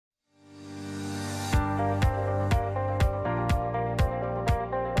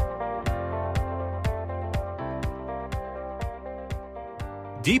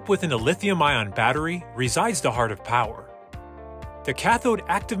Deep within a lithium-ion battery resides the heart of power, the Cathode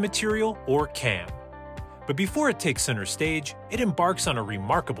Active Material, or CAM. But before it takes center stage, it embarks on a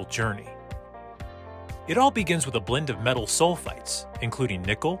remarkable journey. It all begins with a blend of metal sulfides, including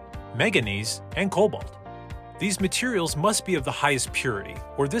nickel, manganese, and cobalt. These materials must be of the highest purity,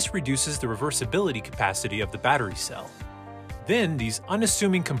 or this reduces the reversibility capacity of the battery cell. Then, these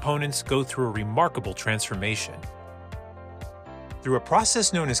unassuming components go through a remarkable transformation. Through a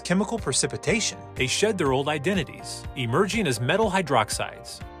process known as chemical precipitation, they shed their old identities, emerging as metal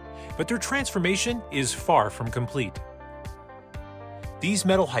hydroxides. But their transformation is far from complete. These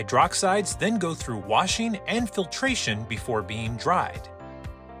metal hydroxides then go through washing and filtration before being dried.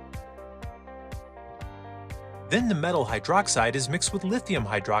 Then the metal hydroxide is mixed with lithium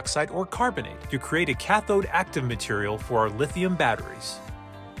hydroxide or carbonate to create a cathode active material for our lithium batteries.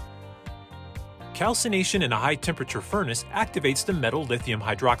 Calcination in a high-temperature furnace activates the metal lithium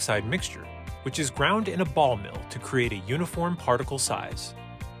hydroxide mixture, which is ground in a ball mill to create a uniform particle size.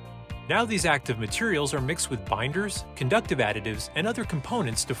 Now these active materials are mixed with binders, conductive additives, and other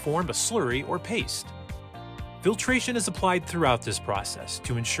components to form a slurry or paste. Filtration is applied throughout this process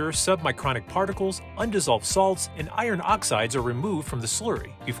to ensure submicronic particles, undissolved salts, and iron oxides are removed from the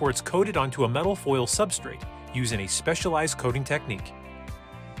slurry before it's coated onto a metal foil substrate using a specialized coating technique.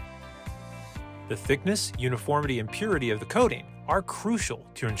 The thickness, uniformity, and purity of the coating are crucial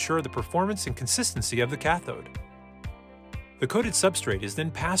to ensure the performance and consistency of the cathode. The coated substrate is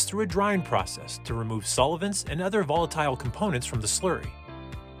then passed through a drying process to remove solvents and other volatile components from the slurry.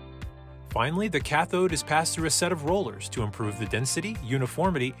 Finally, the cathode is passed through a set of rollers to improve the density,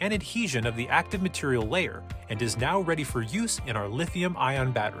 uniformity, and adhesion of the active material layer and is now ready for use in our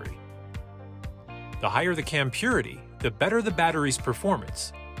lithium-ion battery. The higher the CAM purity, the better the battery's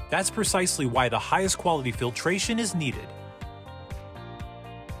performance. That's precisely why the highest quality filtration is needed.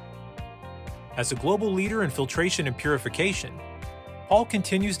 As a global leader in filtration and purification, Pall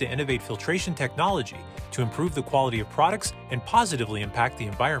continues to innovate filtration technology to improve the quality of products and positively impact the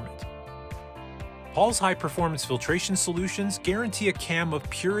environment. Pall's high-performance filtration solutions guarantee a CAM of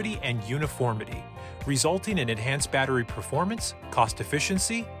purity and uniformity, resulting in enhanced battery performance, cost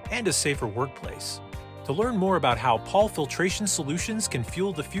efficiency, and a safer workplace. To learn more about how Pall filtration solutions can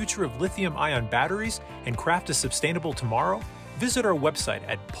fuel the future of lithium-ion batteries and craft a sustainable tomorrow, visit our website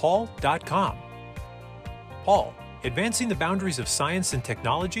at pall.com. Pall, advancing the boundaries of science and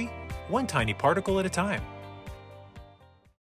technology, one tiny particle at a time.